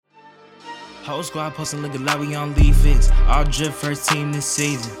Whole squad posting look like we on leave fix. All drip first team this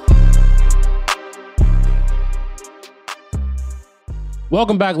season.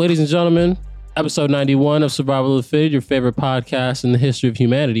 Welcome back, ladies and gentlemen. Episode 91 of Survival of the Fit, your favorite podcast in the history of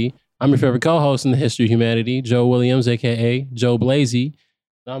humanity. I'm your favorite co-host in the history of humanity, Joe Williams, a.k.a. Joe Blazy.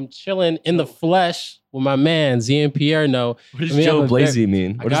 I'm chilling in the flesh with my man, Zian Pierno. What does Joe Blazy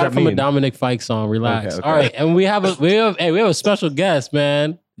mean? What does that mean? From a Dominic Fike song. Relax. Okay. All right, and we have a special guest,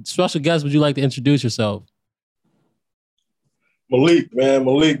 man. Special guest, would you like to introduce yourself? Malik, man.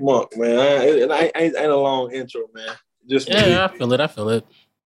 Malik Monk, man. I ain't a long intro, man. Just I feel it.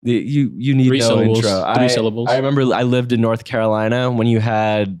 You need Three no syllables. intro. Three syllables. I remember I lived in North Carolina when you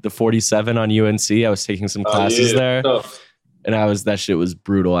had the 47 on UNC. I was taking some classes there. And that shit was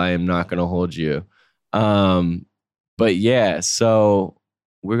brutal. I am not gonna hold you. But yeah, so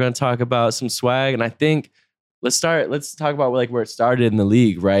we're gonna talk about some swag, and I think let's talk about where it started in the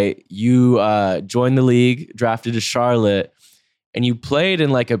league, right? You joined the league, drafted to Charlotte, and you played in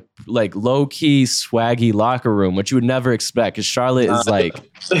like a low-key swaggy locker room, which you would never expect, because Charlotte is like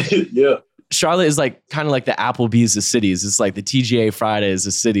Charlotte is like kind of like the Applebee's of cities. It's like the TGA Fridays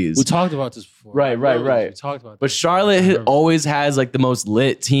of cities. We talked about this before. Right. We talked about this. But Charlotte always has like the most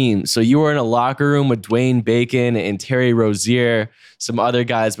lit team. So you were in a locker room with Dwayne Bacon and Terry Rozier, some other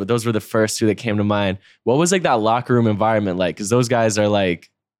guys, but those were the first two that came to mind. What was like that locker room environment like? Because those guys are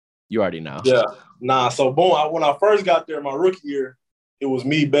like, you already know. Yeah. Nah, so boom, when I first got there my rookie year, it was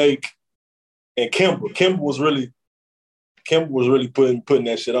me, Bake, and Kimber. Kimber was really putting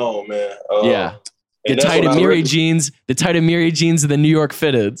that shit on, man. Yeah. The tight Amiri jeans of the New York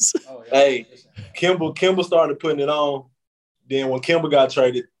Fitteds. Oh, yeah. Hey, Kimber started putting it on. Then when Kimber got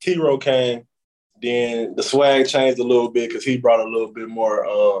traded, T-Row came. Then the swag changed a little bit because he brought a little bit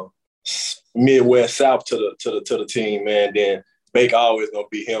more Midwest South to the team, man. Then Bake always gonna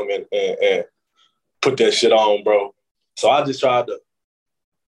be him and put that shit on, bro. So I just tried to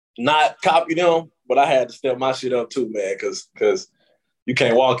not copy them, but I had to step my shit up too, man, because you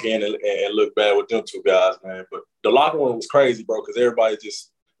can't walk in and look bad with them two guys, man. But the locker room was crazy, bro, because everybody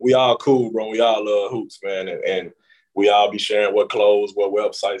we all cool, bro. We all love hoops, man, and we all be sharing what clothes, what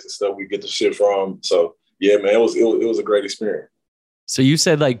websites and stuff we get the shit from. So yeah, man, it was a great experience. So you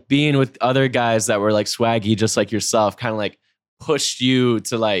said like being with other guys that were like swaggy, just like yourself, kind of like pushed you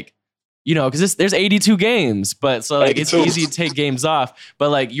to like, you know, because there's 82 games, but so like 82. It's easy to take games off. But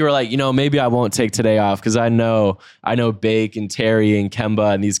like you were like, you know, maybe I won't take today off because I know Bake and Terry and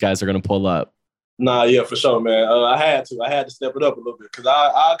Kemba and these guys are gonna pull up. Nah, yeah, for sure, man. I had to step it up a little bit because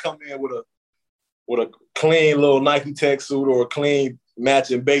I come in with a clean little Nike Tech suit or a clean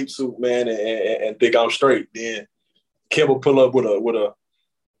matching Bape suit, man, and think I'm straight. Then Kemba pull up with a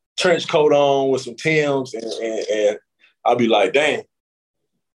trench coat on with some Timbs, and I'll be like, dang.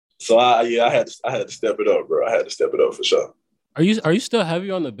 So I had to step it up, bro. I had to step it up for sure. Are you still heavy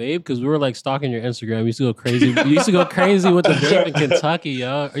on the Babe? Because we were like stalking your Instagram. You used to go crazy. You used to go crazy with the Babe in Kentucky,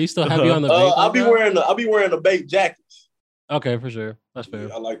 yo. Are you still heavy on the Babe? I'll be wearing the Babe jackets. Okay, for sure. That's fair.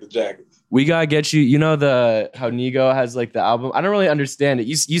 Yeah, I like the jackets. We gotta get you. You know how Nigo has like the album. I don't really understand it.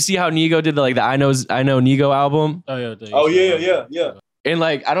 You see how Nigo did the I know Nigo album. Oh yeah. And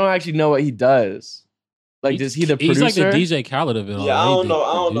like I don't actually know what he does. Like, is he the producer? He's like the DJ Khaled of it all. Yeah, I don't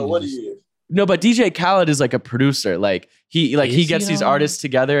know what he is. No, but DJ Khaled is like a producer. Like he gets these artists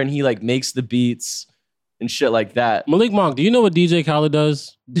together and he like makes the beats and shit like that. Malik Monk, do you know what DJ Khaled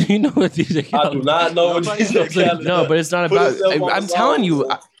does? Do you know what DJ Khaled does? I do not know what DJ Khaled does. No, but it's not about. I'm telling you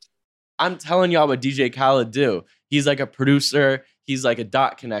all what DJ Khaled do. He's like a producer. He's like a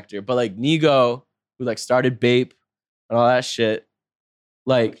dot connector. But like Nigo, who like started Bape and all that shit.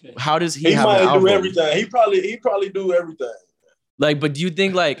 Like, how does he have an album? Do everything. He probably do everything. Like, but do you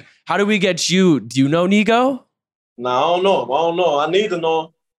think like, how do we get you? Do you know Nigo? Nah, I don't know. I need to know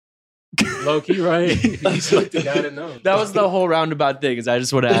him. Low key, right? He's like the guy to know. That was the whole roundabout thing. Is I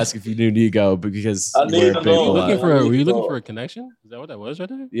just want to ask if you knew Nigo because I need to know. Were you looking for a connection? Is that what that was right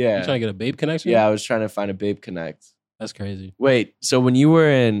there? Yeah. You trying to get a Babe connection? Yeah, I was trying to find a Babe connect. That's crazy. Wait, so when you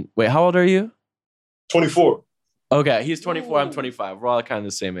were how old are you? 24. Okay, he's 24. I'm 25. We're all kind of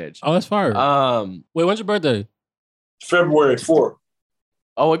the same age. Oh, that's fire. Wait, when's your birthday? February 4th.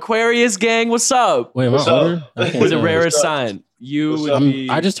 Oh, Aquarius gang, what's up? Wait, am I older? What's the rarest sign? You would be...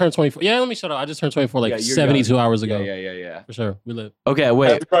 I just turned 24. Yeah, let me shut up. I just turned 24 like 72 hours ago. Yeah. For sure. We live. Okay,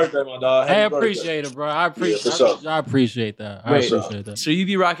 wait. Happy birthday, my dog. I appreciate it, bro. I appreciate that. I appreciate that. So you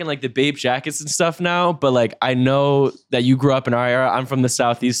be rocking like the Bape jackets and stuff now, but like I know that you grew up in our era. I'm from the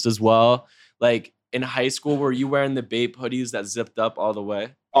Southeast as well. Like in high school, were you wearing the Bape hoodies that zipped up all the way?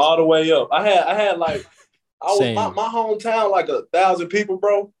 All the way up. I had like my hometown like 1,000 people,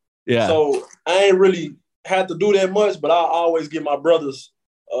 bro. Yeah. So I ain't really had to do that much, but I always get my brothers,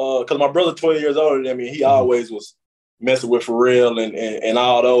 because my brother 12 years older than me, he always was messing with Pharrell and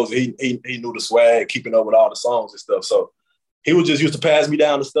all those. He knew the swag, keeping up with all the songs and stuff. So he would just used to pass me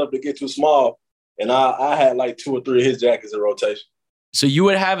down the stuff that get too small. And I had like 2 or 3 of his jackets in rotation. So you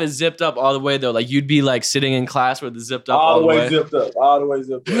would have it zipped up all the way though, like you'd be like sitting in class with it zipped up all the way zipped up, all the way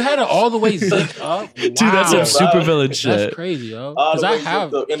zipped up. You had it all the way zipped up, wow. Dude. That's some super villain shit. That's crazy, yo. All the way I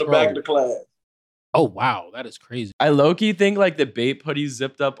have in the back of the class. Oh wow, that is crazy. I low-key think like the Bape hoodie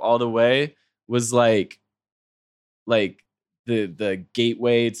zipped up all the way was like the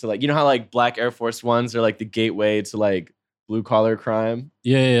gateway to like, you know how like black Air Force Ones are like the gateway to like blue collar crime.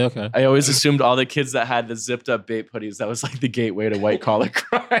 Yeah, okay. I always assumed all the kids that had the zipped up Bape hoodies, that was like the gateway to white collar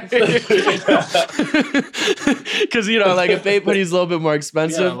crime. Because you know, like a Bape hoodie is a little bit more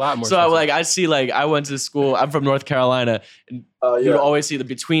expensive. Yeah, a lot more so expensive. I see like I went to school. I'm from North Carolina, and you'd always see the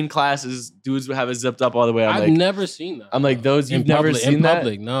between classes dudes would have it zipped up all the way. I've never seen that. I'm like, those you've never seen in that?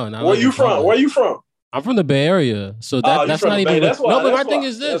 public. No, not Where like you from? Where you from? I'm from the Bay Area, so that's not even. That's why, no, but that's my thing why,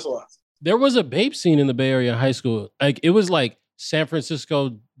 is this: that's why. there was a Bape scene in the Bay Area in high school. Like it was like San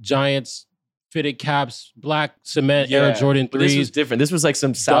Francisco Giants fitted caps, black cement Air Jordan 3s. This was different. This was like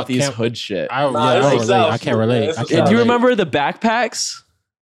some Southeast hood shit. I can't relate. Do you remember the backpacks?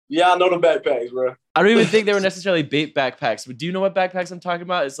 Yeah, I know the backpacks, bro. I don't even think they were necessarily Bape backpacks, but do you know what backpacks I'm talking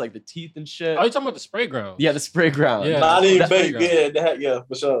about? It's like the teeth and shit. Oh, you talking about the spray ground? Yeah, the spray ground. Yeah, I didn't Bape. Yeah,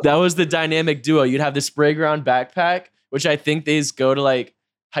 for sure. That was the dynamic duo. You'd have the spray ground backpack, which I think they just go to like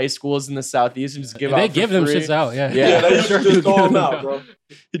high schools in the Southeast and just give out. They give them shits out. Yeah, they used to just throw them out, bro.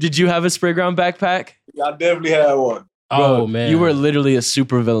 Did you have a spray ground backpack? I definitely had one. Oh man, you were literally a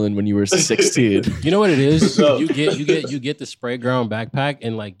super villain when you were 16. You know what it is? You get the spray ground backpack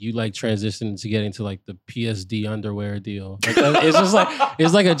and like you like transition to getting to like the PSD underwear deal. Like it's just like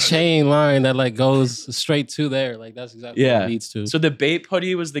it's like a chain line that like goes straight to there. Like that's exactly what it leads to. So the Bape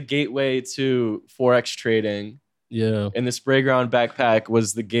hoodie was the gateway to Forex trading. Yeah. And the spray ground backpack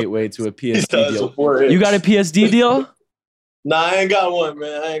was the gateway to a PSD deal. You got a PSD deal? Nah, I ain't got one,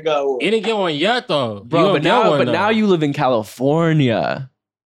 man. I ain't got one. You didn't get one yet, though, bro. But now you live in California.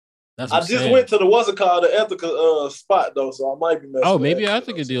 That's I just went to the the Ethica spot though, so I might be messing. Oh, maybe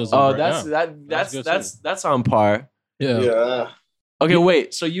Ethica deals. Oh, that's on par. Yeah. Okay,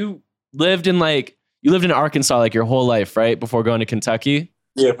 wait. So you lived in Arkansas like your whole life, right? Before going to Kentucky.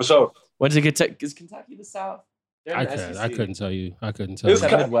 Yeah, for sure. Went to Kentucky. Is Kentucky the South? I couldn't tell you. It's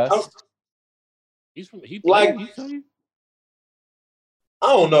Midwest. He's from. He tell you?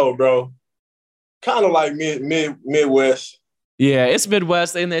 I don't know, bro. Kind of like Midwest. Yeah, it's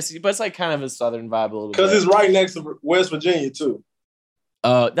Midwest, but it's like kind of a Southern vibe a little bit. Because it's right next to West Virginia too.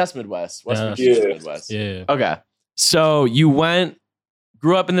 That's Midwest. West Virginia is Midwest. Yeah. Okay. So you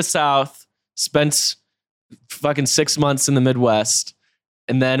grew up in the South, spent fucking 6 months in the Midwest,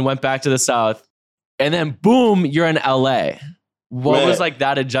 and then went back to the South, and then boom, you're in LA. What was like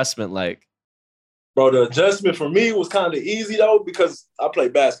that adjustment like? Bro, the adjustment for me was kind of easy though because I play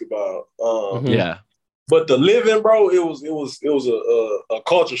basketball. Yeah, but the living, bro, it was a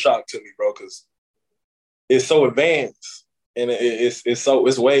culture shock to me, bro, because it's so advanced and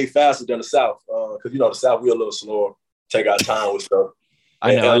it's way faster than the South. Because you know the South, we're a little slower, take our time with stuff.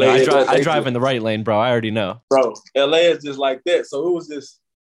 I know. I drive in the right lane, bro. I already know, bro. LA is just like that, so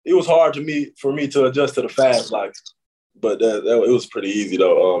it was hard for me to adjust to the fast life, but it was pretty easy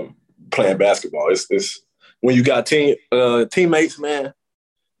though. Playing basketball, it's when you got teammates, man,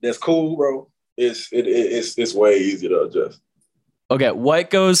 that's cool, bro. It's way easier to adjust. Okay, what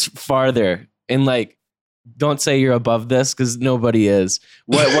goes farther? And like, don't say you're above this because nobody is.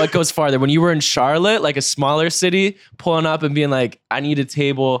 What goes farther? When you were in Charlotte, like a smaller city, pulling up and being like, I need a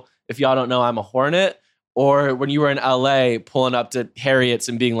table. If y'all don't know, I'm a Hornet. Or when you were in LA, pulling up to Harriet's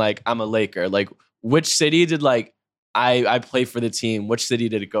and being like, I'm a Laker. Like, which city did like I play for the team? Which city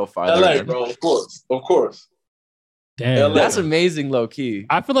did it go farther? LA, bro. Of course. Damn, that's amazing, low key.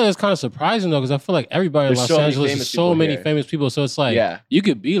 I feel like it's kind of surprising though, because I feel like everybody in Los Angeles is so many famous people. So it's like, you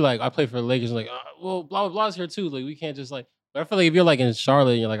could be like, I play for the Lakers, and like, well, blah blah blah's here too. Like, we can't just like. But I feel like if you're like in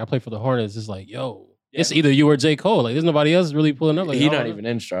Charlotte, and you're like, I play for the Hornets. It's like, yo, it's either you or J. Cole. Like, there's nobody else really pulling up. Like, he's not even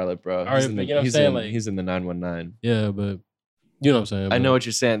in Charlotte, bro. He's in the, he's in the 919. Yeah, but you know what I'm saying. I know what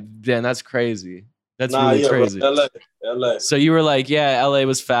you're saying. Dan, that's crazy. That's really crazy. Bro, LA. So you were like, yeah, LA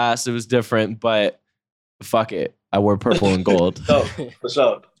was fast. It was different, but fuck it. I wore purple and gold. For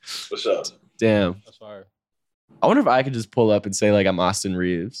sure. Damn. That's fire. I wonder if I could just pull up and say like I'm Austin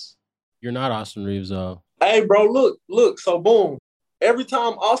Reeves. You're not Austin Reeves, though. Hey, bro, look. So boom. Every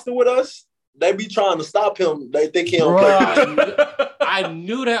time Austin with us, they be trying to stop him. They think he don't play. I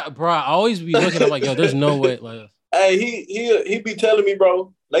knew that, bro. I always be looking. I'm like, yo, there's no way. Like, hey, he be telling me,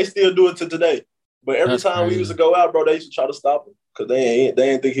 bro. They still do it to today. But every time we used to go out, bro, they used to try to stop him because they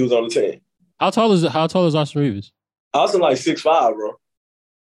ain't think he was on the team. How tall is Austin Reeves? Austin like 6'5", bro.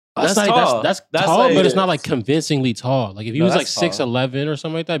 That's tall. That's tall, like, but it's not like convincingly tall. Like if he was like 6'11" or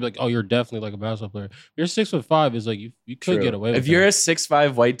something like that, I'd be like, oh, you're definitely like a basketball player. If you're 6'5", is like you could get away with it. If you're a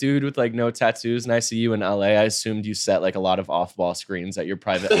 6'5" white dude with like no tattoos and I see you in LA, I assumed you set like a lot of off-ball screens at your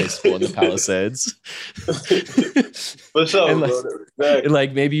private high school in the Palisades. For sure, and like, bro. Exactly. And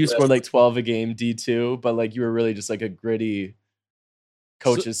like maybe you scored like 12 a game D2, but like you were really just like a gritty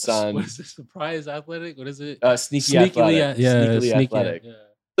coach's son. What is it? Surprise athletic? What is it? Sneakily athletic. Yeah.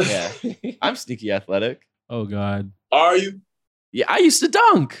 Yeah. I'm sneaky athletic. Oh God. Are you? Yeah, I used to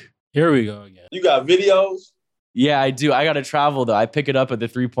dunk. Here we go again. You got videos? Yeah, I do. I gotta travel though. I pick it up at the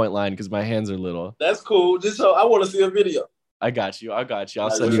 3-point line because my hands are little. That's cool. Just so I want to see a video. I got you. I'll send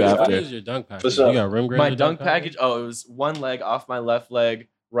What you after. What is your dunk package? Sure. You got rim grade? My dunk package? Oh, it was one leg off my left leg,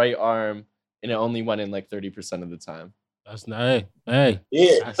 right arm, and it only went in like 30% of the time. That's nice. Hey,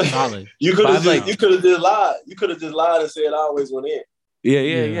 Yeah, that's solid. You could have Like- you could have just lied. You could have just lied and said I always went in.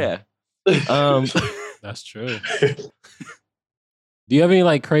 Yeah. That's true. Do you have any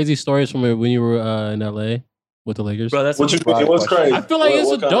like crazy stories from when you were in LA with the Lakers? Bro, that's What a you broad think? What's question. crazy? I feel like it's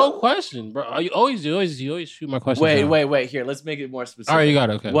a What kind dope of- question, bro. You always shoot my questions. Wait. Here, let's make it more specific. All right, you got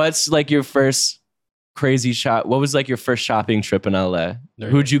it. Okay. What's like your first crazy shop? What was like your first shopping trip in LA? There you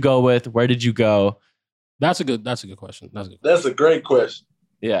Who'd you go with? Where did you go? That's a good question. That's a great question.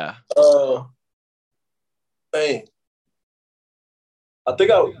 Yeah. Dang.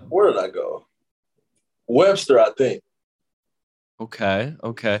 Where did I go? Webster, I think. Okay.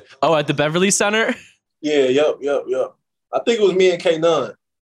 Oh, at the Beverly Center? Yeah, yep. I think it was me and K Nunn.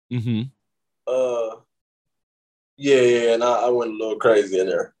 Mm-hmm. Yeah, and I went a little crazy in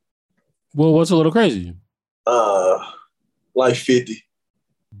there. Well, what's a little crazy? Like 50.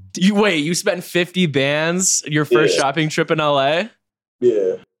 You spent 50 bands your first shopping trip in LA?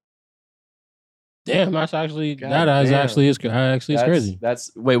 Yeah. Damn, that's actually God that is damn. actually is crazy.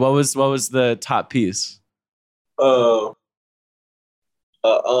 Wait, what was the top piece?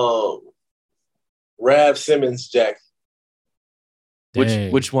 Rav Simmons jacket.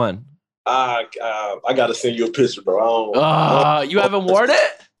 Dang. Which one? I gotta send you a picture, bro. You haven't worn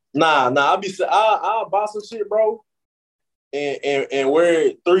it? Nah. I'll buy some shit, bro, and wear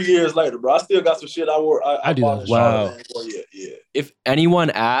it 3 years later, bro. I still got some shit I wore. I do bought that. the Wow. shirt. Yeah. If anyone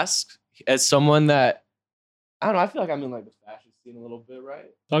asks, as someone that I don't know, I feel like I'm in like the fashion scene a little bit, right?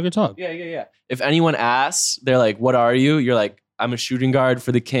 Talk your talk. Yeah. If anyone asks, they're like, "What are you?" You're like, "I'm a shooting guard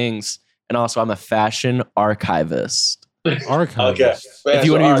for the Kings, and also I'm a fashion archivist." Archive. Okay. If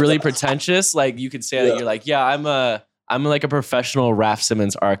you want to be really Fashion pretentious, like you could say that Yeah. you're like, "Yeah, I'm like a professional Raf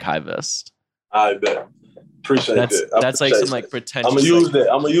Simons archivist." I bet. Appreciate that. That's like some like pretentious. I'm gonna use like-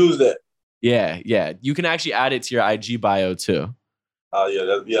 that. I'm gonna use that. Yeah. You can actually add it to your IG bio too. Oh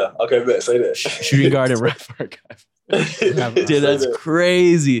yeah. Okay, bet. Say that. Shooting guard and ref archive. Dude, Dude, that's Say that.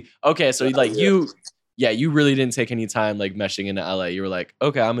 crazy. Okay, so like Yeah. you really didn't take any time like meshing into LA. You were like,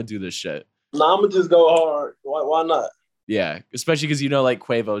 okay, I'm gonna do this shit. Nah, I'm gonna just go hard. Why not? Yeah, especially because you know like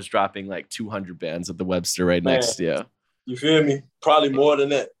Quavo's dropping like 200 bands at the Webster right Man. next to you. You feel me? Probably more than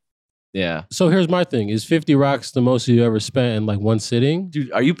that. Yeah, So here's my thing: is 50 rocks the most you ever spent in like one sitting? dude,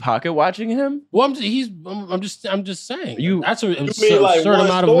 are you pocket watching him? Well, I'm just saying. You- That's a You mean like certain one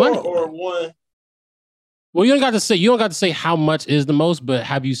amount of store money. or one? Well, you don't got to say how much is the most, but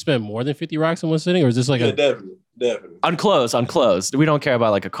have you spent more than 50 rocks in one sitting, or is this like Yeah, a definitely. On clothes. We don't care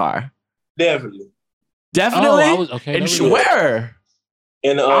about like a car. Definitely. Definitely. I was okay. And never mind. where?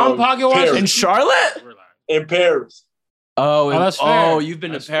 In I'm pocket watching. Paris. In Charlotte? In Paris. Oh, that's fair. You've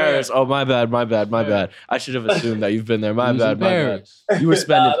been That's to Paris. fair. Oh, my bad. Fair. I should have assumed that you've been there. My He was in bad. Paris. You were Nah,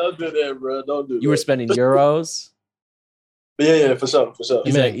 spending. don't do that, bro. Don't do that. You were spending euros. Yeah, for sure.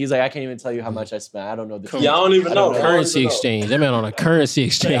 Man. He's like, I can't even tell you how much I spent. I don't know the. Yeah, I don't even I know. don't know. I don't Currency even know. exchange. That man on a currency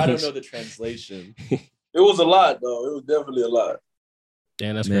exchange. I don't know the translation. It was a lot, though. It was definitely a lot.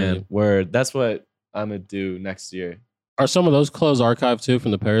 Damn, that's Man, crazy. word. That's what I'm gonna do next year. Are some of those clothes archived too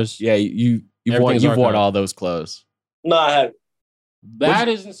from the Paris? Yeah, you've Everything's worn archived. all those clothes. No, I haven't. That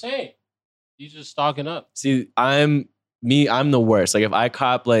is insane. He's just stocking up. See, I'm the worst. Like if I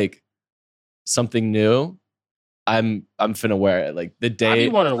cop like something new, I'm finna wear it. Like the I be day.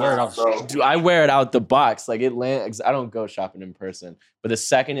 wanting to wear it off. Bro. Dude, I wear it out the box. Like it lands. I don't go shopping in person, but the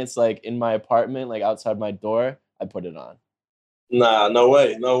second it's like in my apartment, like outside my door, I put it on. Nah, no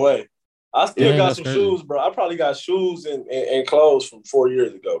way. I still got that's some crazy. shoes, bro. I probably got shoes and clothes from 4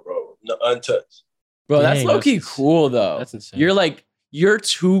 years ago, bro. Untouched. Bro, that's Dang, low-key cool, though. That's insane. You're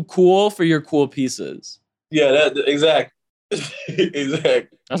too cool for your cool pieces. Yeah, that exactly.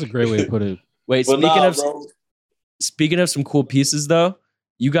 Exactly. That's a great way to put it. Wait, But speaking of some cool pieces, though,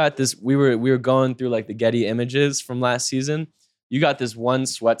 you got this. We were going through like the Getty images from last season. You got this one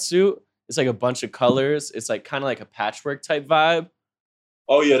sweatsuit. It's like a bunch of colors. It's like kind of like a patchwork type vibe.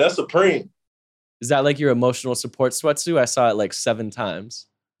 Oh yeah, that's Supreme. Is that like your emotional support sweatsuit? I saw it like 7 times.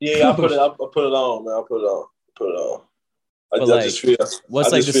 Yeah, I put it on, man. I put it on. But I just feel.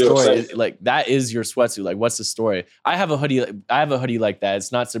 What's I like just the feel story? safe. Like that is your sweatsuit. Like, what's the story? I have a hoodie. I have a hoodie like that.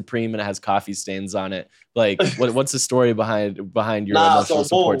 It's not Supreme and it has coffee stains on it. Like, what's the story behind your emotional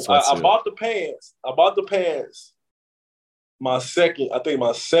support sweatsuit? I bought the pants. My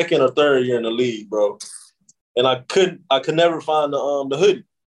second or third year in the league, bro. And I could never find the hoodie.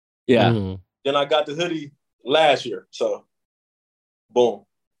 Yeah. Mm. Then I got the hoodie last year. So, boom.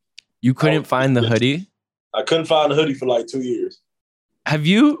 You couldn't find the hoodie? I couldn't find the hoodie for like 2 years. Have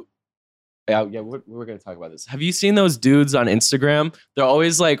you? Yeah, we're gonna talk about this. Have you seen those dudes on Instagram? They're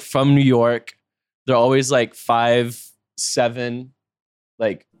always like from New York. They're always like 5'7",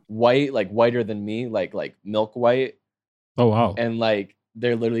 like white, like whiter than me, like milk white. Oh wow. And like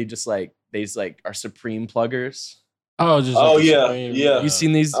they're literally just like they just like are Supreme pluggers. Oh, just Oh like the yeah, Supreme, yeah. You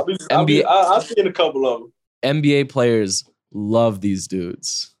seen these NBA? I've seen a couple of them. NBA players love these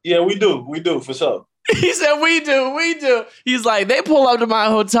dudes. Yeah, we do for sure. He said, we do. He's like, they pull up to my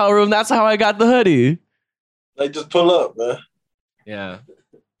hotel room. That's how I got the hoodie. They just pull up, man. Yeah.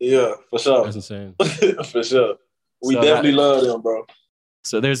 Yeah, for sure. That's insane. For sure. We So definitely love them, bro.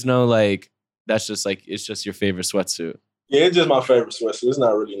 So there's no like, that's just like, it's just your favorite sweatsuit. Yeah, it's just my favorite sweatsuit. It's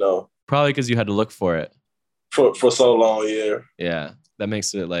not really known. Probably because you had to look for it. For so long, yeah. Yeah. That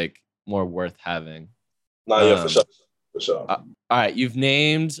makes it like more worth having. Yeah, for sure. For sure. All right. You've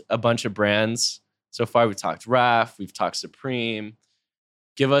named a bunch of brands. So far, we've talked Raf, we've talked Supreme.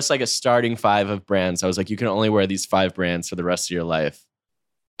 Give us like a starting 5 of brands. I was like, you can only wear these 5 brands for the rest of your life.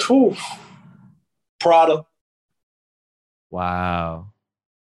 Prada. Wow.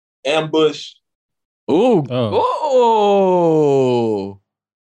 Ambush. Ooh. Oh.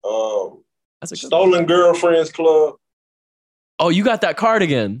 That's a good Stolen Girlfriends Club. Oh, you got that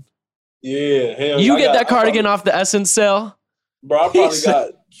cardigan. Yeah. Hell, You get that cardigan off the Essence sale? Bro, I probably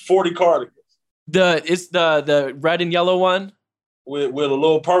got 40 cardigans. It's the red and yellow one? With a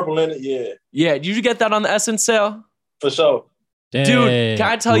little purple in it, yeah. Yeah, did you get that on the Essence sale? For sure. Dang. Dude,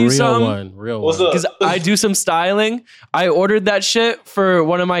 can I tell you something? Real What's one. up? Because I do some styling. I ordered that shit for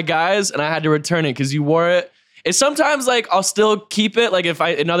one of my guys and I had to return it because you wore it. It's sometimes like I'll still keep it. Like if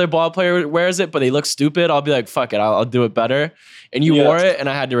another ball player wears it, but they look stupid, I'll be like, fuck it, I'll do it better. And you wore it and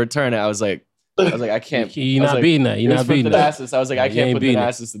I had to return it. I was like, I can't. You're not beating that. You're not beating that. I was like, I can't put the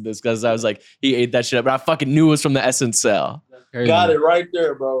Nasus in this because I was like, he ate that shit up. But I fucking knew it was from the Essence sale. Crazy. Got it right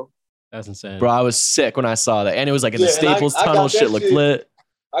there, bro. That's insane. Bro, I was sick when I saw that. And it was like in the Staples I tunnel. got that Shit looked shit. lit.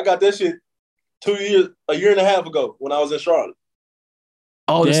 I got that shit a year and a half ago when I was in Charlotte.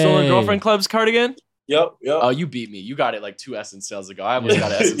 Oh, the Stolen Dang. Girlfriend Club's cardigan? Yep. Oh, you beat me. You got it like 2 Essence sales ago. I almost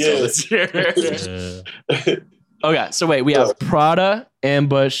got an Essence sale this year. Yeah. Okay, so wait, we have Prada,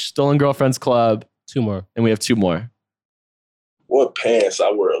 Ambush, Stolen Girlfriends Club, 2 more. and we have 2 more. What pants?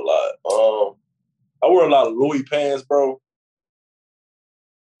 I wear a lot. I wear a lot of Louis pants, bro.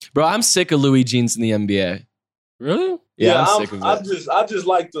 Bro, I'm sick of Louis jeans in the NBA. Really? Yeah, I'm sick of it. I just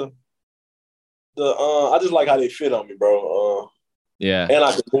like I just like how they fit on me, bro. Yeah. And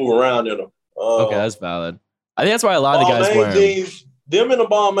I can move around in them. Okay, that's valid. I think that's why a lot of the guys wear them. Jeans, them and the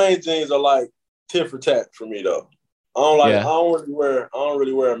Balmain jeans are like tit for tat for me though. I don't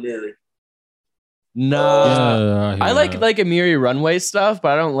really wear a Miri. No. I like Amiri runway stuff,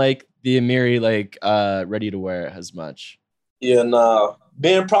 but I don't like the Amiri like ready to wear as much. Yeah, nah.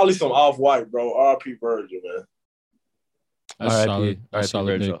 Then probably some off-white, bro. RP Virgil, man. That's solid. That's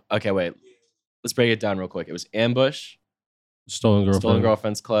solid. Virgil. Okay, wait. Let's break it down real quick. It was Ambush, Stolen Girlfriend. Stolen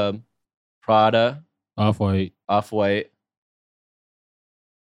Girlfriends Club, Prada, Off-White. Off-White.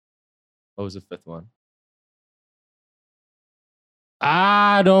 What was the 5th one?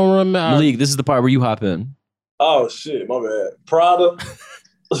 I don't remember. Malik, this is the part where you hop in. Oh shit, my bad. Prada,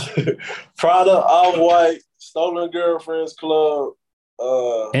 Off-White, Stolen Girlfriends Club,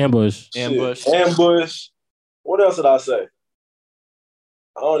 Ambush. Ambush. What else did I say?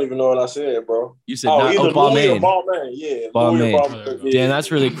 I don't even know what I said, bro. You said Balmain. Balmain. Yeah, Balmain. Damn,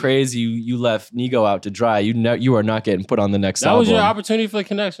 that's really crazy. You left Nigo out to dry. You are not getting put on the next album. That was your opportunity for the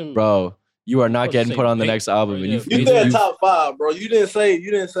connection, bro. You are not getting put on the next album. You said top 5, bro. You didn't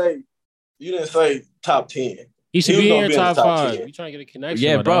say You didn't say top 10. He should He was be in gonna your be in the top top 5. 10. You trying to get a connection?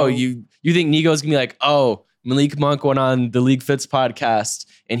 Yeah, my bro. dog. You think Nigo's gonna be like, oh, Malik Monk went on the League Fits podcast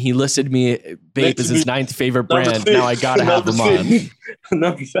and he listed me vape as his 9th favorite brand. Now I gotta have him on.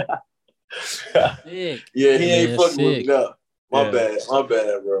 Number 5. Sick. Yeah, he ain't fucking with sick. me up. My Yeah.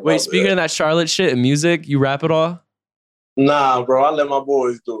 bad, bro. Wait, speaking of that Charlotte shit and music, you rap it all? Nah, bro, I let my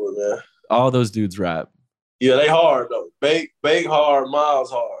boys do it, man. All those dudes rap. Yeah, they hard though. Bake hard, Miles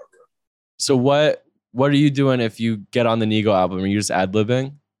hard, bro. So what are you doing if you get on the Nigo album? Are you just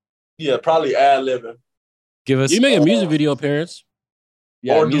ad-libbing? Yeah, probably ad-libbing. Give us. You make a music video appearance.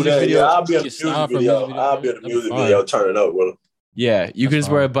 Yeah, or do that. video. Yeah, I'll be in the You style music for video. music video, I'll be in the that'd be music fire. video, turn it up with them. Yeah, you can That's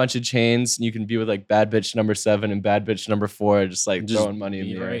just wear a hard. bunch of chains and you can be with like bad bitch number 7 and bad bitch number 4, just like Just throwing money in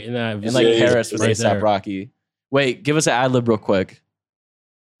be the air. right in that. And like Yeah, Paris with right ASAP there. Rocky. Wait, give us an ad lib real quick.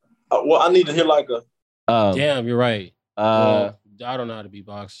 Well, I need to hear like a. Damn, you're right. Well, I don't know how to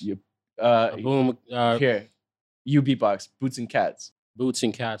beatbox. Boom. Here, you beatbox. Boots and cats. Boots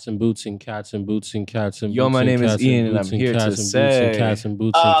and cats and boots and cats and boots and cats and Yo, boots my and name is cats Ian, and and boots I'm here to cats and say- boots and cats and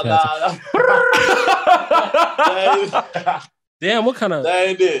boots and cats. That Damn, what kind of?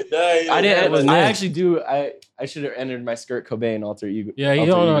 ain't it. I didn't. wasn't I it. actually do. I should have entered my Skirt Cobain alter ego. Yeah, you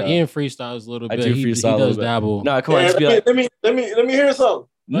alter don't know. ego. Ian freestyles a little I bit. do He freestyle a little does bit. dabble. No, come on. Just be like, let me hear something.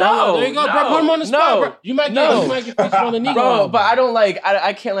 no, there you go, no, bro. Put him on the spot, bro. You might get freestyle on the Nigo Bro, album. but I don't like.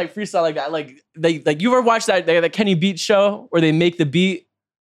 I can't like freestyle like that. Like you ever watch that Kenny Beat show where they make the beat?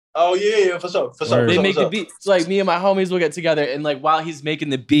 Oh yeah, for sure. Word. They make the beat. So like me and my homies will get together and like while he's making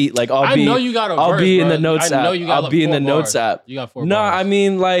the beat, like I know you got a I'll verse, be in bro. the notes I know app. you got I'll like be in 4 the notes bars. app. You got 4 No, bars. I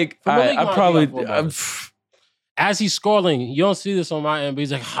mean like For Malik I Monk, you probably got 4 bars. As he's scrolling, you don't see this on my end, but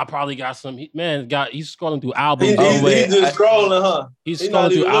he's like, I probably got some. He's scrolling through albums. He's just scrolling, huh? He's He's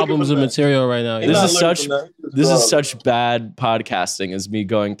not scrolling through even looking albums for of that. material right now. He's This not is looking such- for that. He's just this is scrolling. such bad podcasting as me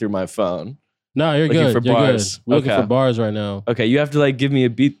going through my phone. No, you're Looking good. for You're bars. good. We're looking Okay. for bars right now. Okay, you have to like give me a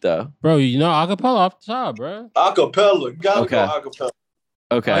beat though. Bro, you know acapella off the top, bro. Acapella. Gotta Okay. go acapella.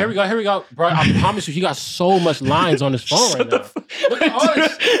 Okay. Oh, here we go. Bro, I promise you, he got so much lines on his phone right now. Look at all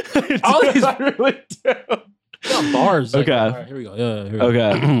this. All these I really do. he got bars. Like, Okay. all right, here we go. Yeah, here we go.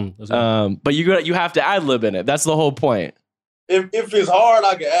 Okay. Let's go. But you have to ad lib in it. That's the whole point. If it's hard,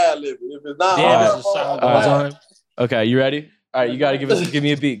 I can ad lib it. If it's not Damn, hard, it's a silent all all right. time. Okay, you ready? All right, you got to give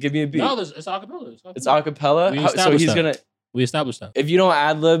me a beat. Give me a beat. No, it's acapella. It's acapella. We So established he's that. gonna. We established that. If you don't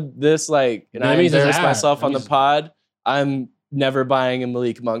ad lib this, like, and That I means it's embarrass ad. myself That on the means- pod, I'm never buying a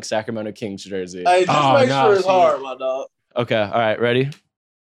Malik Monk Sacramento Kings jersey. Hey, just Oh, make nah, sure it's see. hard, my dog. Okay, all right, ready?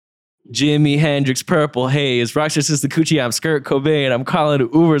 Jimi Hendrix, Purple Haze, Rochester is the Coochie, I'm Skirt Cobain, I'm calling the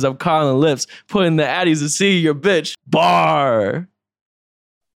Ubers, I'm calling the Lips, putting the Addies to see your bitch. Bar.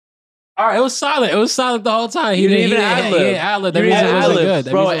 All right, it was silent. It was silent the whole time. You didn't even ad-lib. ad-lib. That You means didn't it wasn't ad-lib. good.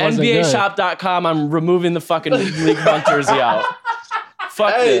 That Bro, means it wasn't good. NBAshop.com, I'm removing the fucking Malik Monk jersey out.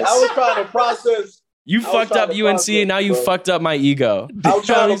 Fuck Hey, this. I was trying to process. You I was fucked trying up to UNC process, and now you bro. fucked up my ego. I was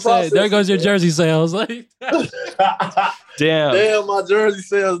trying He to said, process. there goes your it. jersey sales. Like, Damn. Damn, my jersey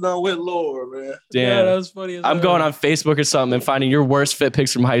sales done went lower, man. yeah, Damn. that was funny as I'm hell. going on Facebook or something and finding your worst fit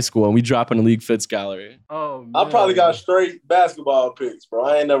pics from high school and we drop in a League Fits gallery. Oh, I man. probably got straight basketball pics, bro.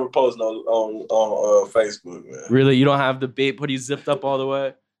 I ain't never posted on Facebook, man. Really? You don't have the bait putty zipped up all the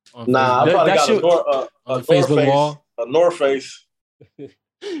way? On Nah, I That- probably that got shit- On a the Facebook North Face, wall? a North Face.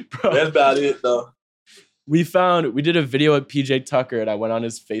 Bro, That's about it, though. we did a video with PJ Tucker and I went on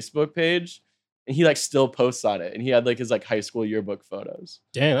his Facebook page and he like still posts on it and he had like his like high school yearbook photos.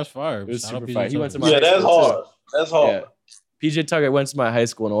 Damn, that's fire. It was Shout out super PJ fire. He went to Tucker. my Yeah, high that's school, too. hard. That's hard. PJ Tucker went to my high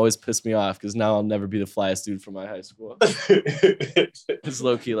school and always pissed me off because now I'll never be the flyest dude from my high school. It's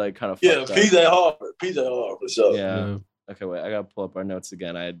low key like kind of Yeah, fucked up. PJ hard. PJ hard for sure. Yeah. Yeah. Okay, wait. I gotta pull up our notes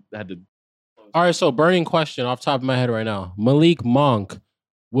again. I had to. All right, so burning question off the top of my head right now. Malik Monk.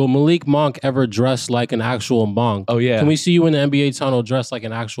 Will Malik Monk ever dress like an actual monk? Oh yeah. Can we see you in the NBA tunnel dressed like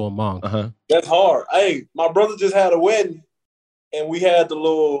an actual monk? Uh-huh. That's hard. Hey, my brother just had a wedding, and we had the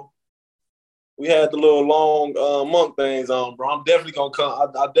little long monk things on, bro. I'm definitely gonna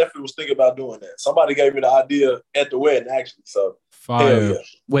come. I definitely was thinking about doing that. Somebody gave me the idea at the wedding, actually. So Fire. hell yeah.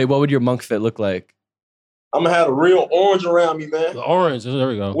 Wait, what would your monk fit look like? I'm gonna have a real orange around me, man, The orange. There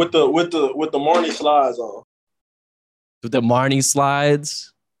we go. with the Marnie slides on. With the Marnie slides?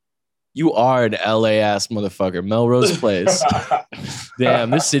 You are an LA ass motherfucker. Melrose Place. Damn,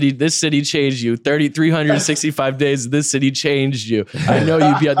 this city changed you. 365 days, this city changed you. I know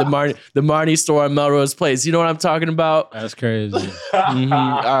you'd be at the Marnie store on Melrose Place. You know what I'm talking about? That's crazy. Mhm,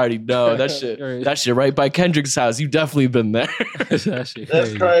 I already know. That shit right by Kendrick's house. You definitely been there. That shit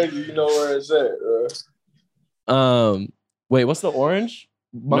That's crazy. You know where it's at, bro. Wait, what's the orange?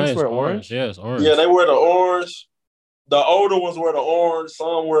 Monks it's wear orange? Yeah, it's orange. Yeah, they wear the orange. The older ones wear the orange.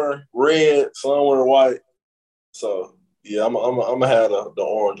 Some wear red. Some wear white. So yeah, I'm gonna have the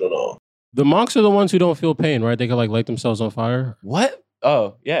orange one on. The monks are the ones who don't feel pain, right? They can like light themselves on fire. What?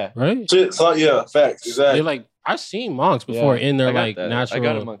 Oh, yeah. Right? Shit, so, yeah, facts, exactly. They like I've seen monks before in their like that. natural. I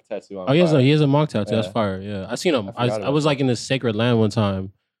got a monk tattoo on. Oh, he has a monk tattoo. Yeah. That's fire. Yeah, I seen him. I was that. like in this sacred land one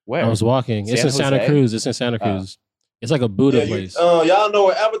time. Where? I was walking. It's in Santa Jose? Cruz. It's in Santa Cruz. It's like a Buddha place. Y'all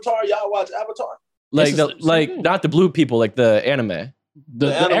know Avatar? Y'all watch Avatar? Like not the blue people, like the anime.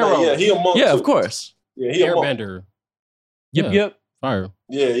 The anime, arrow. Yeah, he a monk. Yeah, too. of course. Yeah, he a monk. Airbender. Yep. Fire.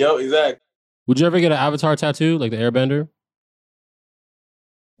 Yeah, exactly. Would you ever get an Avatar tattoo like the Airbender?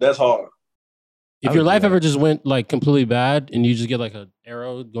 That's hard. If your life ever just went like completely bad and you just get like an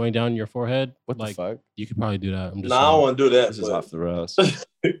arrow going down your forehead, What like, the fuck? you could probably do that. I'm just I don't want to do that. This is off the rails.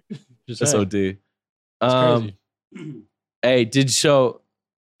 just That's saying. OD. It's crazy. Hey, did show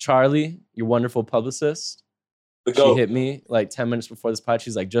Charlie, your wonderful publicist? She hit me like 10 minutes before this pod.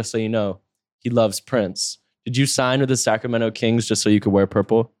 She's like, just so you know, he loves Prince. Did you sign with the Sacramento Kings just so you could wear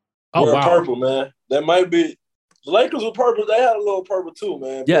purple? Oh, Wear wow. purple, man. That might be. The Lakers with purple. They had a little purple too,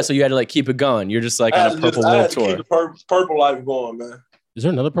 man. Yeah, so you had to like keep it going. You're just like on a purple I world had to tour. keep the purple life going, man. Is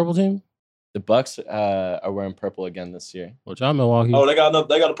there another purple team? The Bucks are wearing purple again this year. Which I'm Milwaukee. Oh, they got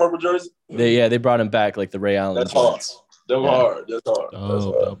a purple jersey. They brought him back like the Ray Allen. That's hard. Jones. Them hard. That's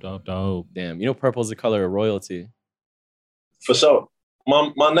hard. Dope. Damn, you know purple's the color of royalty. For sure.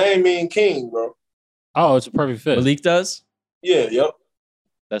 My name mean king, bro. Oh, it's a perfect fit. Malik does? Yeah. Yep.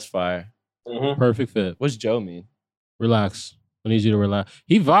 That's fire. Mm-hmm. Perfect fit. What's Joe mean? Relax. I need you to relax.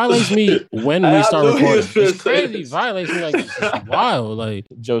 He violates me when we start recording. It's crazy. He violates me like it's wild. Like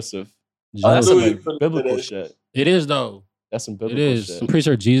Joseph. Joseph. Oh, that's some Louis- like, biblical shit. It is though. That's some It biblical is. shit. I'm pretty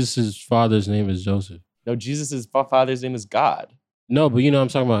sure Jesus' father's name is Joseph. No, Jesus' father's name is God. No, but you know what I'm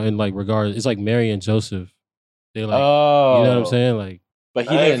talking about in like regard. It's like Mary and Joseph. They like, Oh. you know what I'm saying? Like, But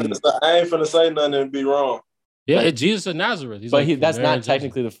he I ain't didn't. finna say nothing and be wrong. yeah, it's Jesus of Nazareth. He's But like, that's Mary not and Joseph.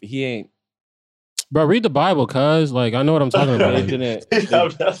 technically he ain't. Bro, read the Bible, cuz. Like, I know what I'm talking about. They Like,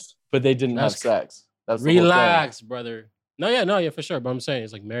 didn't. That's But they didn't have That's sex. That's the whole relax, brother. No, yeah, for sure. But I'm saying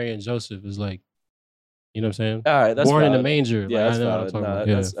it's like Mary and Joseph is like, you know what I'm saying? thing. All right, that's Born in valid. a manger. Yeah, Like, that's I know what I'm valid. talking No, about.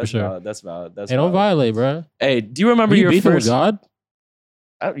 Yeah, that's for sure. valid. That's valid. That's Hey, don't valid. violate, bro. Hey, do you remember Are you your beefing first? with God?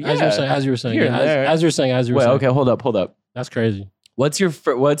 Yeah. As you were saying. Here Yeah, and there. as you were saying. Wait, okay, hold up. That's crazy.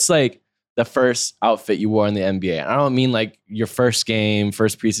 What's like the first outfit you wore in the NBA? I don't mean like your first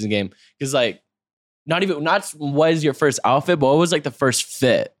preseason game, because like not what is your first outfit, but what was like the first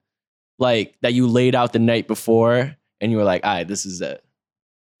fit like that you laid out the night before and you were like, all right, this is it.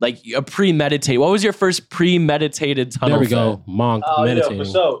 Like a premeditated. What was your first premeditated tunnel There we fit? go. Monk Oh meditating. yeah, for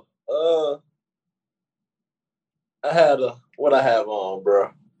sure. I had what I have on, bro.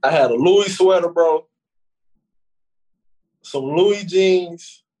 I had a Louis sweater, bro. Some Louis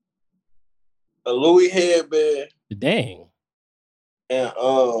jeans, a Louis headband, Dang. and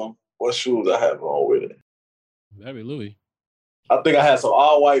what shoes I have on with it? That'd be Louis. I think I had some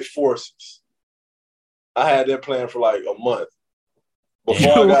all white forces. I had that plan for like a month.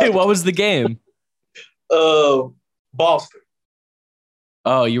 Before I got Wait, what was the game? Boston.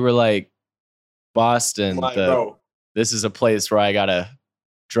 Oh, you were like Boston. Like, bro, This is a place where I gotta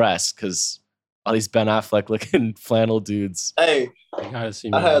dress because all these Ben Affleck looking flannel dudes. hey, You gotta see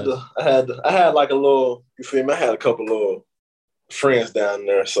me. I had like a little, you feel me? I had a couple little friends down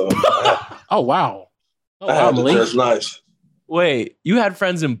there, so Oh wow. Oh I wow, had to Malik. dress nice. Wait, you had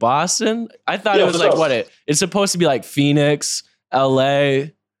friends in Boston? I thought Yeah, it was for like sure. what it's supposed to be like Phoenix, LA.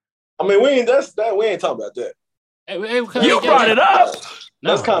 I mean, we ain't talking about that. You brought it up.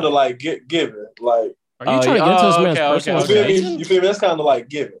 That's kind of like given. Like, Are you trying to get into this man's okay, personal okay. information? you feel me? That's kind of like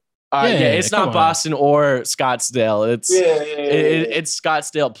given. Yeah, Yeah, it's come not on. Boston or Scottsdale. It's Yeah. it's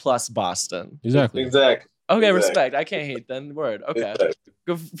Scottsdale plus Boston. Exactly. Exactly. Okay, Exactly. respect. I can't hate them. Word. Okay.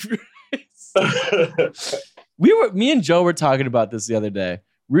 Exactly. Me and Joe were talking about this the other day.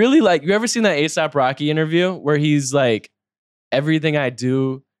 Really, like, you ever seen that A$AP Rocky interview where he's like, everything I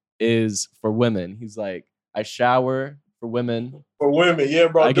do is for women. He's like, I shower for women. For women, yeah,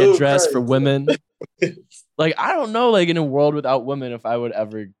 bro. I get dude, dressed crazy. for women. Like, I don't know, like, in a world without women, if I would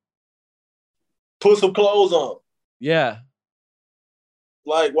ever. Put some clothes on. Yeah.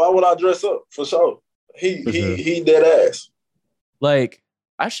 Like, why would I dress up? For sure. For sure. He dead ass. Like,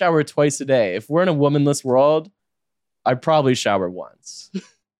 I shower twice a day. If we're in a womanless world, I'd probably shower once.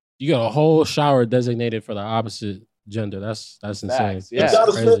 You got a whole shower designated for the opposite gender. That's insane. Facts, yeah. You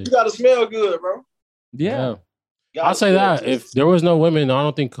That's gotta, you gotta smell good, bro. Yeah. Gotta I'll say smell that good. if there was no women, I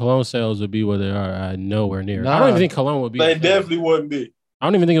don't think cologne sales would be where they are. Nowhere near. I Nah. don't even think cologne would be. They a thing. definitely wouldn't be. I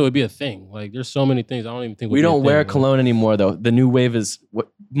don't even think it would be a thing. Like, there's so many things I don't even think we don't wear cologne anymore, though. The new wave is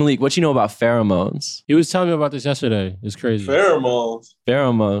Malik. What you know about pheromones? He was telling me about this yesterday. It's crazy. Pheromones. I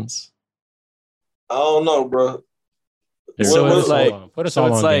don't know, bro. So it's like,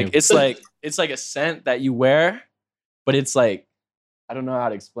 game. it's like a scent that you wear, but it's like, I don't know how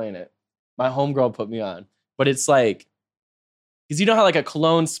to explain it. My homegirl put me on, but it's like, because you know how like a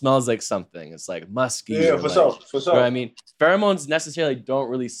cologne smells like something. It's like musky. Yeah, for sure. You know what I mean? Pheromones necessarily don't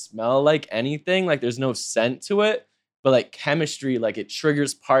really smell like anything. Like there's no scent to it, but like chemistry, like it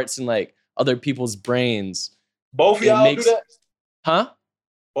triggers parts in like other people's brains. Both of y'all do that? Huh?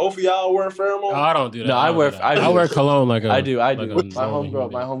 Both of y'all wear pheromones? No, I don't do that. No, I wear cologne like I do. Like my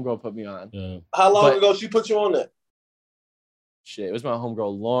homegirl put me on. Yeah. How long ago she put you on that? Shit, it was my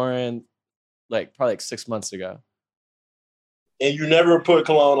homegirl Lauren, like probably like 6 months ago. And you never put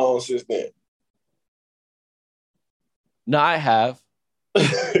cologne on since then? No, I have.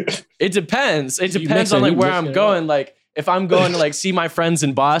 It depends. It depends on like where I'm going. Like if I'm going to like see my friends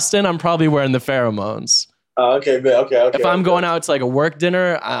in Boston, I'm probably wearing the pheromones. Okay. If I'm going out to like a work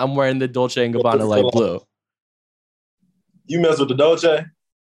dinner, I'm wearing the Dolce & Gabbana light blue. You mess with the Dolce?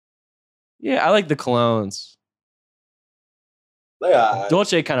 Yeah, I like the colognes.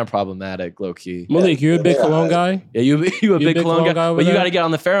 Dolce kind of problematic, low key. Malik, you a big cologne guy? Yeah, you a big cologne guy, but you got to get on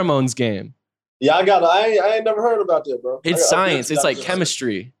the pheromones game. Yeah, I ain't never heard about that, bro. It's science. It's like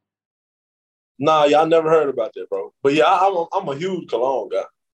chemistry. Nah, I never heard about that, bro. But yeah, I'm a huge cologne guy.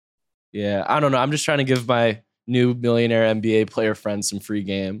 Yeah, I don't know. I'm just trying to give my new millionaire NBA player friend some free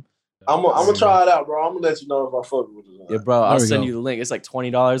game. I'm gonna try it out, bro. I'm gonna let you know if I fuck with it. Yeah, bro. I'll send you the link. It's like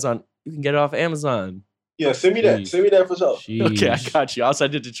 $20 on. You can get it off Amazon. Yeah, send me that. Send me that for sure. Jeez. Okay, I got you. I'll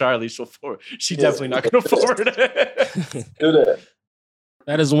send it to Charlie. She'll forward. She definitely not gonna forward it. Do that.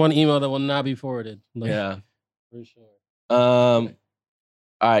 That is one email that will not be forwarded. Like, yeah, for sure. All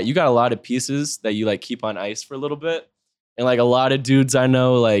right, you got a lot of pieces that you like keep on ice for a little bit, and like a lot of dudes I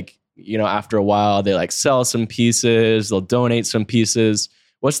know, like after a while they like sell some pieces, they'll donate some pieces.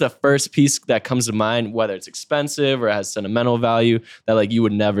 What's the first piece that comes to mind, whether it's expensive or has sentimental value, that like you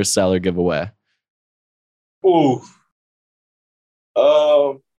would never sell or give away? Ooh.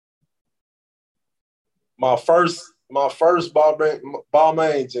 My first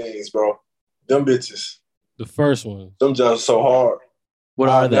Balmain jeans, bro. Them bitches. The first one. Them just so hard. What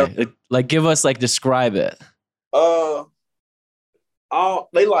are they? Like, give us, like, describe it.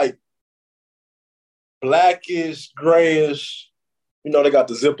 They like blackish, grayish. They got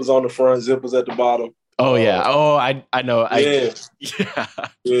the zippers on the front, zippers at the bottom. Oh yeah. Oh, I know. Yeah.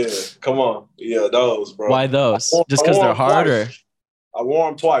 Yeah. Come on. Yeah, those, bro. Why those? Just because they're harder? I wore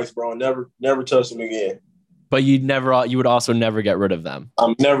them twice, bro. Never touched them again. But you would also never get rid of them.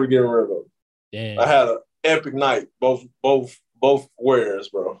 I'm never getting rid of them. Damn. I had an epic night, both wears,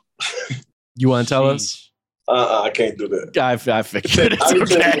 bro. You want to tell us? I can't do that. I figured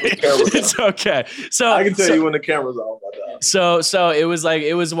it's okay. So I can tell you when the camera's off. So it was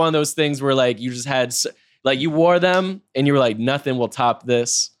one of those things where like you just had like you wore them and you were like nothing will top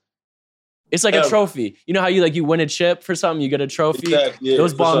this. It's like a trophy. You know how you win a chip for something, you get a trophy. Exactly, yeah,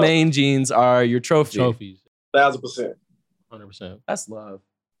 those Balmain jeans are your trophy. Trophies. 1,000%. 100%. That's love.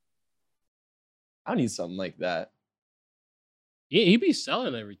 I need something like that. Yeah, he be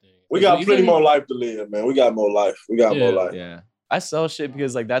selling everything. We got plenty more life to live, man. We got more life. More life. Yeah. I sell shit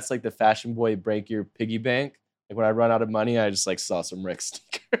because like that's like the fashion boy break your piggy bank. Like when I run out of money, I just like sell some Rick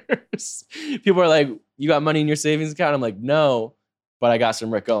sneakers. People are like, "You got money in your savings account?" I'm like, "No, but I got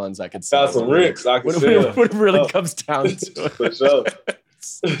some Rick Owens. I could sell." Got some Ricks. I can sell. When it really comes down to it. For sure.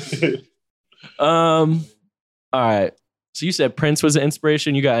 All right. So you said Prince was an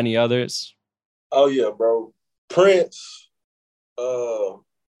inspiration. You got any others? Oh yeah, bro. Prince.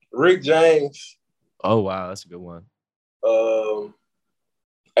 Rick James. Oh wow, that's a good one.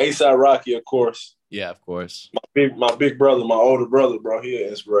 A$AP Rocky, of course. Yeah, of course. My big brother, my older brother, bro. He an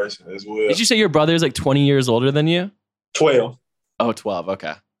inspiration as well. Did you say your brother is like 20 years older than you? 12. Oh, 12.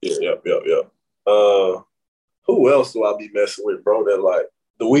 Okay. Yeah. Who else do I be messing with, bro? That like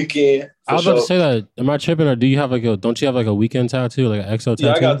The Weeknd. I was about to say that. Am I tripping, or do you have don't you have like a Weeknd tattoo, like an XO tattoo?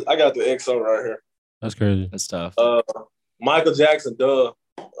 Yeah, I got the XO right here. That's crazy. That's tough. Michael Jackson, duh.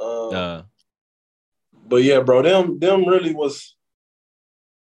 But yeah, bro, them really was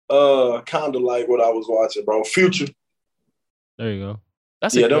kind of like what I was watching, bro. Future. There you go.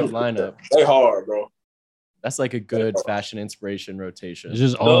 That's a good lineup. They hard, bro. That's like a good fashion inspiration rotation. It's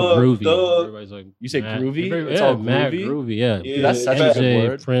just all groovy. Everybody's like, you say groovy? It's all mad groovy. Yeah. That's such a good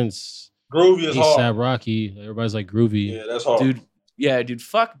word. Prince. Groovy is hard. A$AP Rocky. Everybody's like groovy. Yeah, that's hard. Dude, Yeah, dude,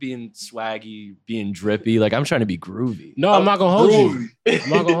 fuck being swaggy, being drippy. Like, I'm trying to be groovy. No, I'm not gonna hold you. I'm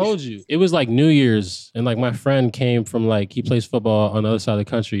not gonna hold you. It was like New Year's, and like my friend came from like he plays football on the other side of the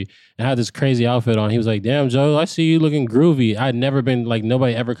country and had this crazy outfit on. He was like, "Damn, Joe, I see you looking groovy." I'd never been like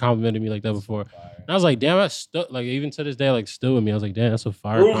nobody ever complimented me like that before. And I was like, "Damn, that's like even to this day, like still with me." I was like, "Damn, that's a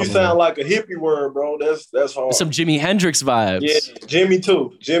fire." Groovy compliment. sound like a hippie word, bro. That's hard. Some Jimi Hendrix vibes. Yeah, Jimmy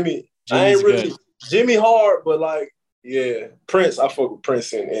too. Jimmy. I ain't really good. Jimmy hard, but like. Yeah, Prince. I fuck with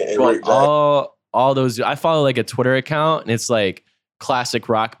Prince and Rick James. All those. I follow like a Twitter account, and it's like classic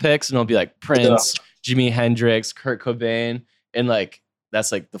rock picks, and it'll be like Prince, Jimi Hendrix, Kurt Cobain, and like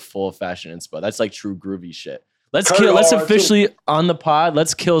that's like the full fashion inspo. That's like true groovy shit. Let's officially on the pod.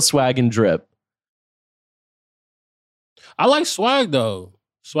 Let's kill swag and drip. I like swag though.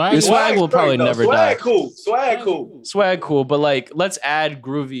 Swag will probably never die. Swag cool. But like, let's add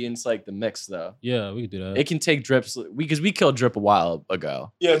groovy into like the mix though. Yeah, we can do that. It can take drips because we killed drip a while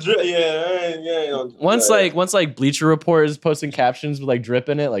ago. Yeah, drip. Yeah. Once Bleacher Report is posting captions with like drip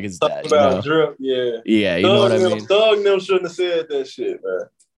in it, like it's dead. About drip. Yeah. Yeah, you know what I mean. Thug them shouldn't have said that shit, man.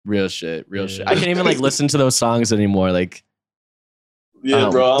 Real shit. I can't even like listen to those songs anymore. Like, yeah,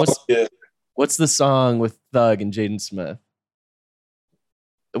 bro. What's the song with Thug and Jaden Smith?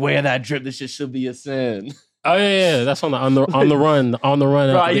 The way of that drip, this shit should be a sin. Oh yeah, that's on the run.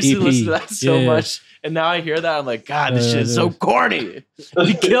 Bro, I used to listen to that so much, and now I hear that I'm like, God, this shit is so corny.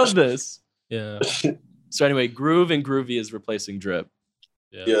 He killed this. Yeah. So anyway, groove and groovy is replacing drip.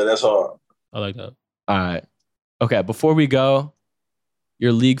 Yeah, that's hard. I like that. All right. Okay, before we go,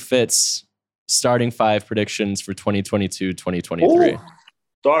 your League Fits starting 5 predictions for 2022-2023.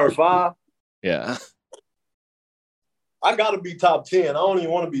 Starting 5? Yeah. I gotta be top 10. I don't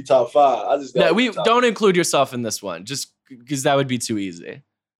even want to be top 5. I just don't include yourself in this one, just because that would be too easy.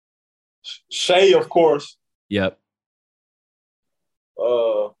 Shay, of course. Yep.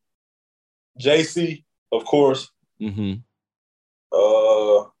 JC, of course. Mm-hmm.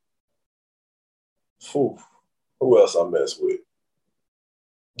 Who else I mess with?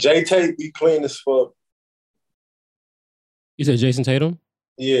 J Tate be clean as fuck. You said Jason Tatum?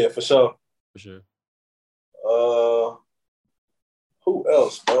 Yeah, for sure. For sure. Who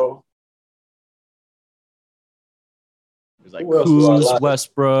else, bro? There's like Kuz,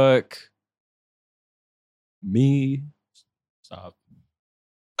 Westbrook, me. Stop.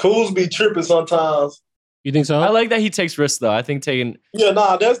 Kuz be tripping sometimes. You think so? I like that he takes risks though. I think taking. Yeah,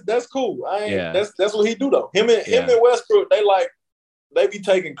 that's cool. That's what he do though. Him and Westbrook, they be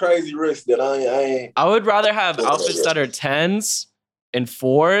taking crazy risks that I ain't. I would rather have outfits that are 10s and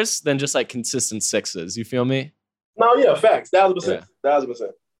 4s than just like consistent 6s. You feel me? No, yeah, facts. 1,000%.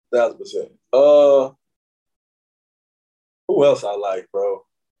 1,000%. Who else I like, bro?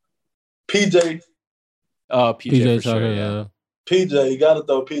 PJ. Oh, PJ for sure, yeah. PJ, you gotta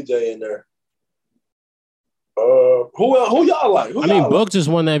throw PJ in there. Who y'all like? Book just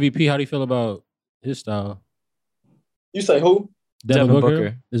won the MVP. How do you feel about his style? You say who? Devin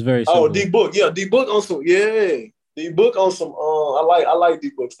Booker. It's very simple. Oh, D Book. Yeah, D Book on some. Yeah, D Book on some. I like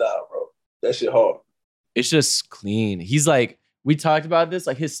D Book style, bro. That shit hard. It's just clean. He's like, we talked about this.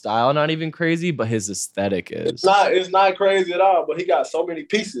 Like his style, not even crazy, but his aesthetic is. It's not crazy at all. But he got so many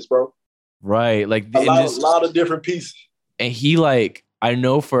pieces, bro. Right, like a lot of different pieces. And he like, I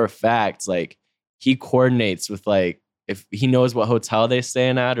know for a fact, like he coordinates with like if he knows what hotel they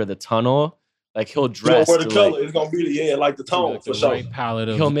staying at or the tunnel. Like he'll dress. Where the color is gonna be, like the tone like for the sure. Right palette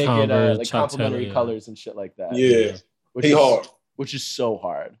of he'll make Converse, it like complementary colors and shit like that. Yeah, which hard. Which is so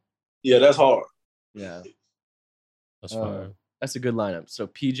hard. Yeah, that's hard. Yeah, that's fine. That's a good lineup. So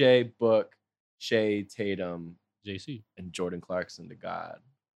PJ, Book, Shea, Tatum, JC, and Jordan Clarkson to God.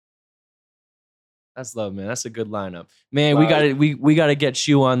 That's love, man. That's a good lineup, man. Right. We gotta get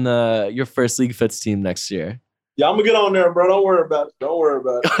you on your first League Fits team next year. Yeah, I'm gonna get on there, bro. Don't worry about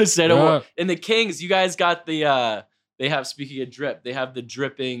it. And the Kings, you guys got the they have, speaking of drip, they have the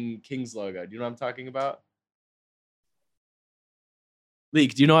dripping Kings logo. Do you know what I'm talking about?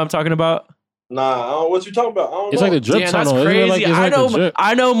 Leak, do you know what I'm talking about? Nah, I don't know what you talking about. I don't know. Like the drip tunnel. That's crazy.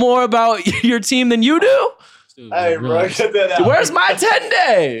 I know more about your team than you do. Dude, hey, bro, cut that out. Where's my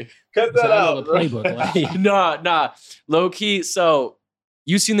 10-day? Cut that out, bro. Nah. Low key. So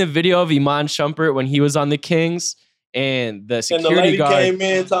you seen the video of Iman Shumpert when he was on the Kings and the security guard came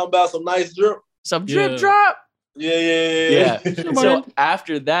in talking about some nice drip. Some drip drop. Yeah. So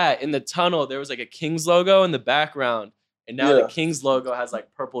after that, in the tunnel, there was like a Kings logo in the background. And now the Kings logo has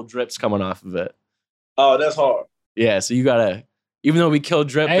like purple drips coming off of it. Oh, that's hard. Yeah, so you gotta, even though we killed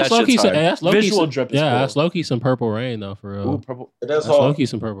drip, that shit's hard. That's Visual drip is cool. That's low-key some purple rain though, for real. Ooh, purple. That's hard. Low-key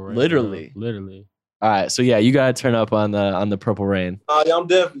some purple rain. Literally. All right, so yeah, you gotta turn up on the Purple Rain. Yeah, I'm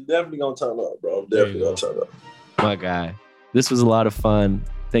definitely gonna turn up, bro. I'm definitely gonna turn up. My guy, this was a lot of fun.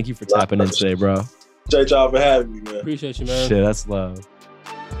 Thank you for tapping in today, bro. Appreciate y'all for having me, man. Appreciate you, man. Shit, that's love.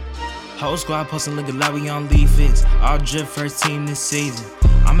 Whole squad posting looking like we on lead fix. All drip first team this season.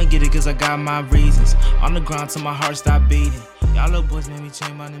 I'ma get it cause I got my reasons. On the ground till my heart stop beating. Y'all little boys made me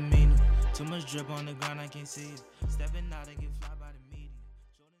change my demeanor. Too much drip on the ground, I can't see it. Stepping out and get fly by the